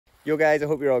Yo guys, I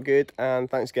hope you're all good, and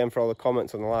thanks again for all the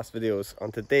comments on the last videos.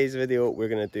 On today's video, we're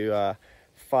going to do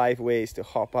 5 ways to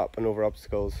hop up and over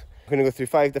obstacles. We're going to go through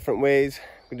 5 different ways.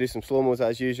 We're going to do some slow-mos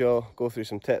as usual, go through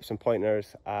some tips and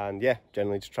pointers, and yeah,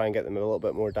 generally just try and get them a little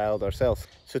bit more dialed ourselves.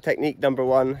 So technique number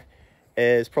 1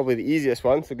 is probably the easiest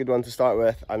one, it's a good one to start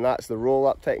with, and that's the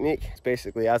roll-up technique. It's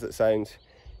basically as it sounds.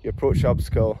 You approach the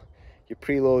obstacle, you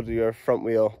preload your front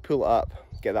wheel, pull it up,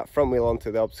 get that front wheel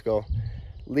onto the obstacle,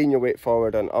 lean your weight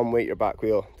forward and unweight your back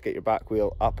wheel to get your back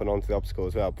wheel up and onto the obstacle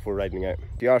as well before riding out.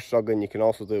 If you are struggling, you can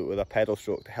also do it with a pedal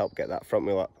stroke to help get that front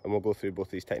wheel up, and we'll go through both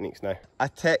these techniques now. A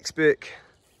textbook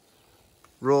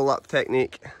roll up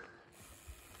technique.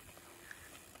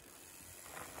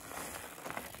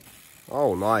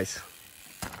 Oh, nice.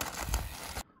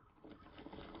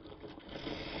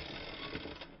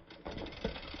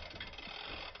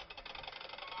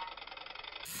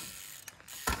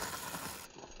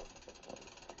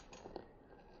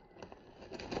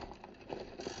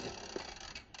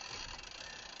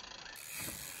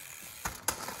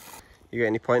 You got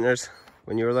any pointers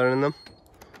when you were learning them?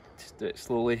 Just do it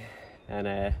slowly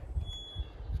and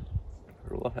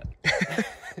roll up it.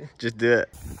 Just do it.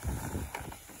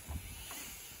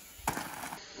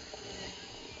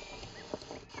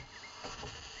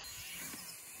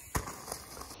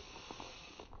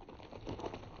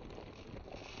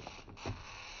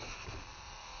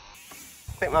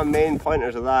 I think my main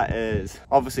pointers of that is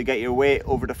obviously get your weight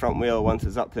over the front wheel once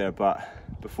it's up there, but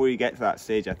before you get to that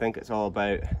stage, I think it's all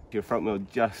about your front wheel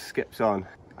just skips on.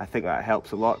 I think that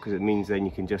helps a lot because it means then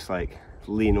you can just like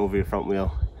lean over your front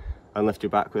wheel and lift your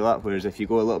back wheel up, whereas if you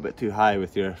go a little bit too high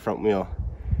with your front wheel,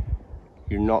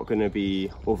 you're not going to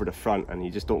be over the front and you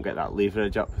just don't get that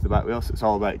leverage up with the back wheel. So it's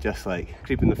all about just like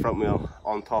creeping the front wheel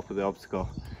on top of the obstacle,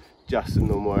 just and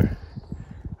no more,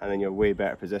 and then you're way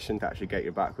better positioned to actually get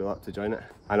your back wheel up to join it.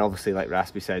 And obviously, like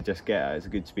Raspy said, just get it at a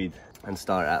good speed and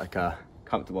start at like a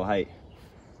comfortable height.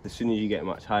 As soon as you get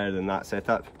much higher than that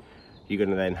setup, you're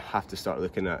going to then have to start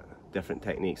looking at different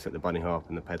techniques like the bunny hop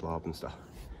and the pedal hop and stuff.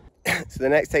 So the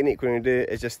next technique we're going to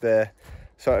do is just the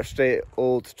sort of straight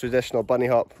old traditional bunny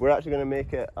hop. We're actually going to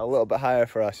make it a little bit higher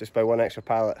for us just by 1 extra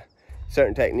pallet.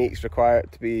 Certain techniques require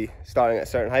it to be starting at a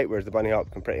certain height, whereas the bunny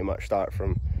hop can pretty much start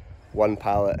from 1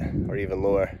 pallet or even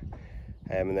lower,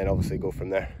 and then obviously go from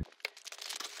there.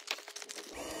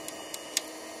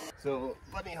 So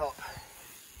bunny hop.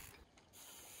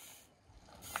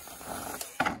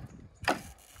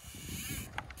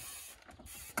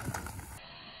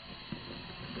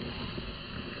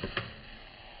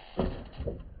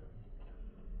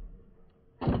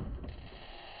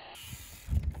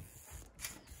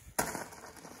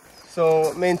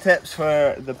 So main tips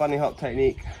for the bunny hop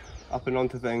technique up and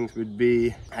onto things would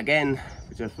be, again,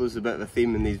 which I suppose is a bit of a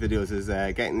theme in these videos, is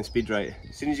getting the speed right.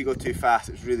 As soon as you go too fast,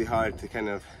 it's really hard to kind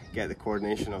of get the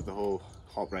coordination of the whole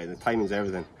hop right. The timing's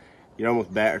everything. You're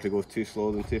almost better to go too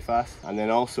slow than too fast. And then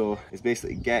also, it's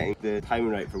basically getting the timing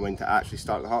right for when to actually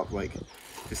start the hop, like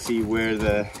to see where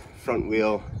the front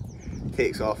wheel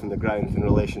takes off in the ground in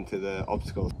relation to the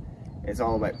obstacles. It's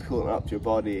all about pulling up to your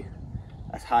body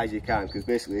as high as you can, because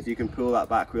basically if you can pull that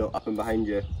back wheel up and behind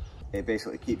you, it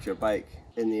basically keeps your bike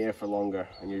in the air for longer,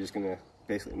 and you're just going to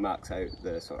basically max out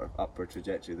the sort of upward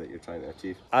trajectory that you're trying to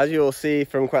achieve. As you will see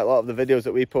from quite a lot of the videos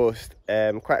that we post,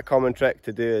 quite a common trick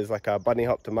to do is like a bunny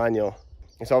hop to manual.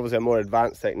 It's obviously a more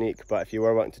advanced technique, but if you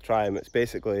were wanting to try them, it's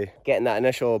basically getting that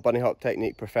initial bunny hop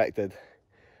technique perfected,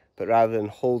 but rather than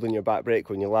holding your back brake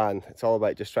when you land, it's all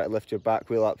about just trying to lift your back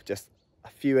wheel up just a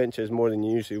few inches more than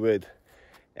you usually would,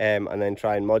 and then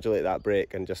try and modulate that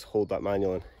brake and just hold that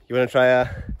manual in. You want to try a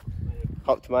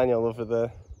hop to manual over the...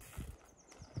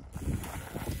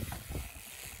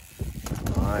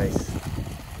 Nice.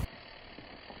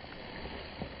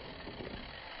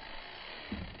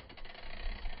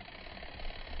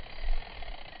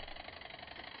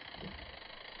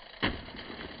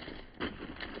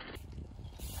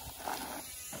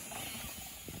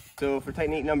 So for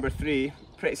technique number 3,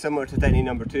 pretty similar to technique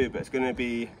number 2, but it's going to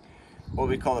be what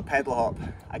we call a pedal hop.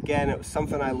 Again, it was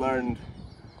something I learned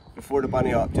before the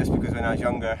bunny hop, just because when I was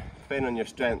younger, playing on your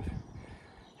strength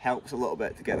helps a little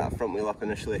bit to get that front wheel up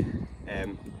initially.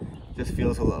 Just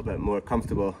feels a little bit more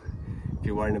comfortable if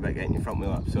you're worrying about getting your front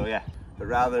wheel up. So yeah, but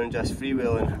rather than just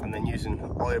freewheeling and then using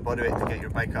all your body weight to get your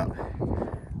bike up,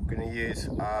 I'm going to use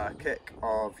a kick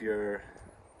of your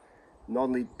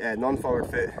non-forward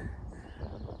foot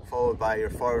followed by your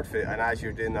forward foot, and as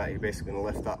you're doing that, you're basically going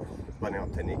to lift up bunny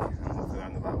hop technique and hopefully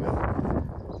land the back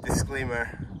wheel.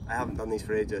 Disclaimer, I haven't done these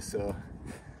for ages, so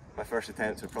my first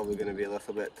attempts are probably going to be a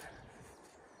little bit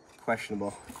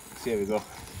questionable. See how we go.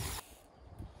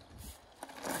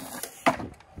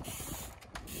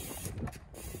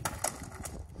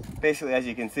 Basically, as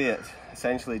you can see, it's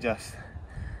essentially just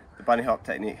the bunny hop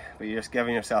technique, but you're just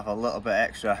giving yourself a little bit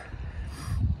extra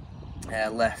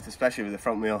lift, especially with the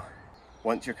front wheel.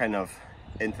 Once you're kind of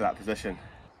into that position,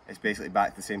 it's basically back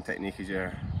to the same technique as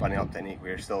your bunny hop technique, where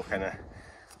you're still kind of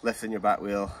lifting your back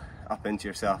wheel up into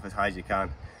yourself as high as you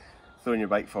can, throwing your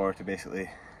bike forward to basically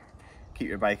keep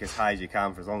your bike as high as you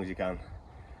can for as long as you can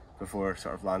before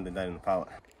sort of landing down on the pallet.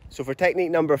 So for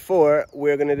technique number 4,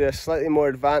 we're going to do a slightly more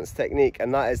advanced technique,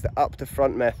 and that is the up to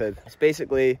front method. It's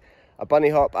basically a bunny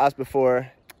hop as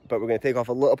before, but we're going to take off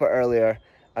a little bit earlier,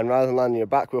 and rather than landing your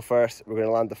back wheel first, we're going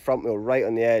to land the front wheel right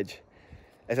on the edge.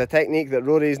 It's a technique that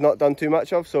Rory's not done too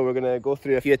much of, so we're going to go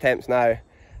through a few attempts now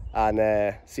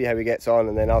and see how he gets on,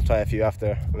 and then I'll try a few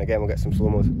after, and again we'll get some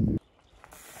slow-mos.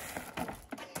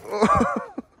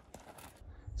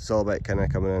 It's all about kind of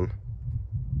coming in.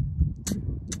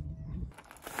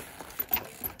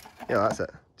 Yeah, that's it.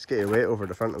 Just get your weight over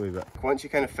the front a wee bit. Once you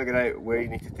kind of figure out where you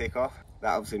need to take off, that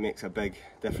obviously makes a big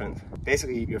difference.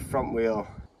 Basically, your front wheel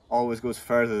always goes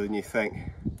further than you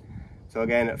think. So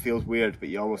again, it feels weird, but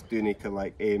you almost do need to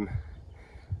like aim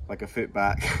like a foot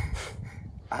back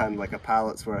and like a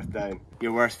pallet's worth down.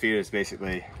 Your worst fear is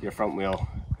basically your front wheel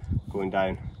going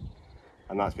down,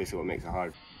 and that's basically what makes it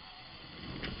hard.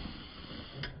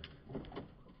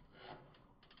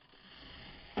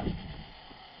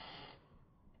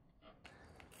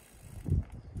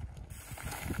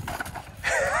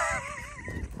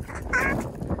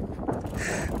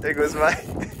 There goes my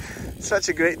such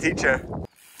a great teacher.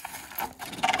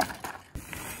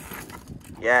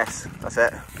 Yes, that's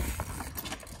it.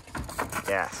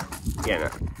 Yes, getting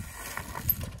it.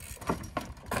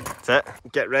 That's it.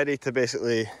 Get ready to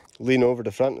basically lean over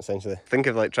the front, essentially. Think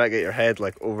of like try to get your head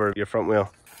like over your front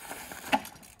wheel.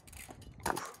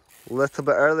 A little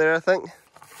bit earlier, I think.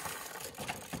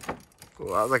 Oh,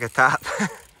 that was like a tap.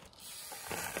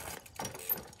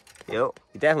 Yo,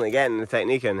 you're definitely getting the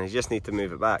technique in, you just need to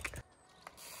move it back.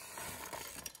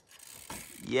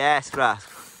 Yes, grasp.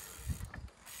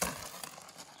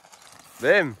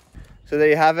 Boom. So there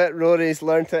you have it, Rory's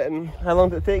learnt it in, how long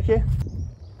did it take you?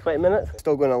 20 minutes?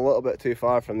 Still going a little bit too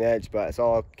far from the edge, but it's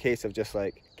all a case of just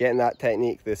like getting that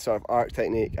technique, this sort of arc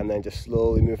technique, and then just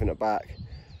slowly moving it back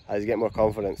as you get more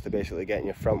confidence to basically getting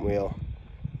your front wheel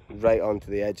right onto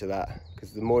the edge of that.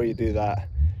 Because the more you do that,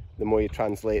 the more you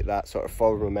translate that sort of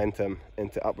forward momentum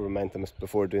into upward momentum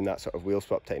before doing that sort of wheel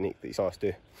swap technique that you saw us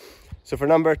do. So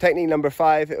for technique number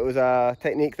 5, it was a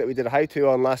technique that we did a how-to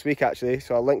on last week actually,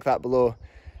 so I'll link that below.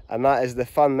 And that is the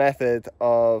fun method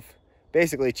of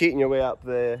basically cheating your way up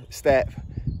the step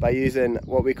by using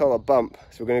what we call a bump.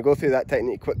 So we're going to go through that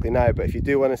technique quickly now, but if you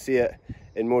do want to see it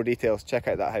in more details, check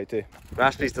out that how-to.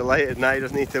 Raspberry's delighted now, he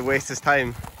doesn't need to waste his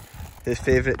time. His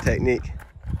favourite technique.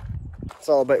 It's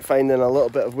all about finding a little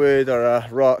bit of wood or a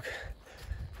rock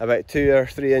about 2 or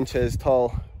 3 inches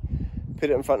tall, put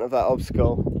it in front of that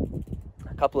obstacle,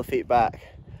 a couple of feet back,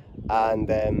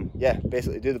 and yeah,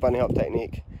 basically do the bunny hop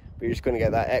technique, but you're just going to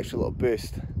get that extra little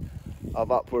boost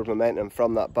of upward momentum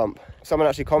from that bump. Someone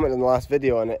actually commented in the last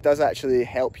video, and it does actually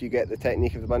help you get the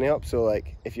technique of the bunny hop. So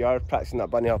like if you are practicing that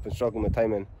bunny hop and struggling with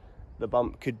timing, the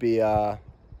bump could be a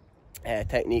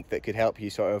technique that could help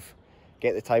you sort of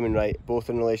get the timing right,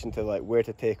 both in relation to like where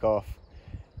to take off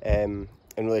in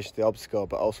relation to the obstacle,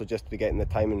 but also just to be getting the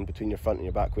timing between your front and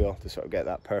your back wheel to sort of get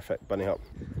that perfect bunny hop.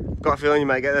 Got a feeling you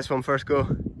might get this one first go.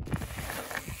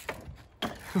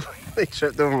 They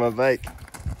tripped over my bike.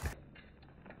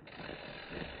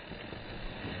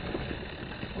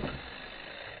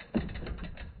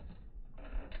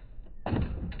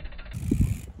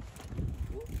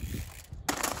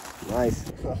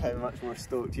 Nice. How much more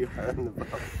stoked you are on the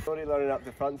bump. Only learning up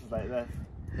the fronts is like this.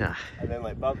 Yeah. And then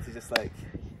like bumps is just like,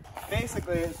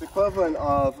 basically it's the equivalent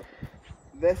of,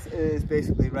 this is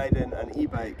basically riding an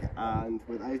e-bike, and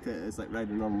without it it's like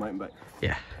riding a normal mountain bike.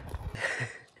 Yeah.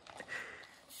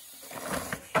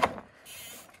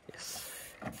 Yes.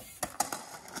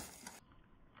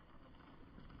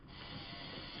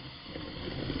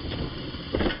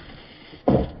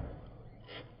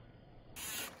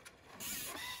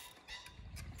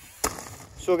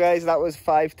 So guys, that was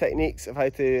 5 techniques of how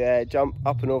to jump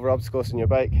up and over obstacles on your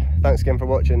bike. Thanks again for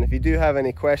watching. If you do have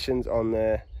any questions on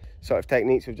the sort of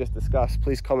techniques we've just discussed,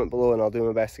 please comment below and I'll do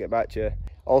my best to get back to you.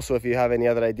 Also, if you have any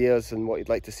other ideas and what you'd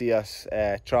like to see us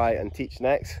try and teach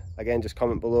next, again, just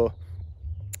comment below.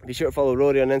 Be sure to follow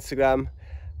Rory on Instagram,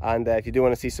 and if you do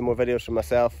want to see some more videos from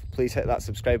myself, please hit that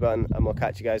subscribe button and we'll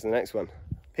catch you guys in the next one.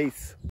 Peace.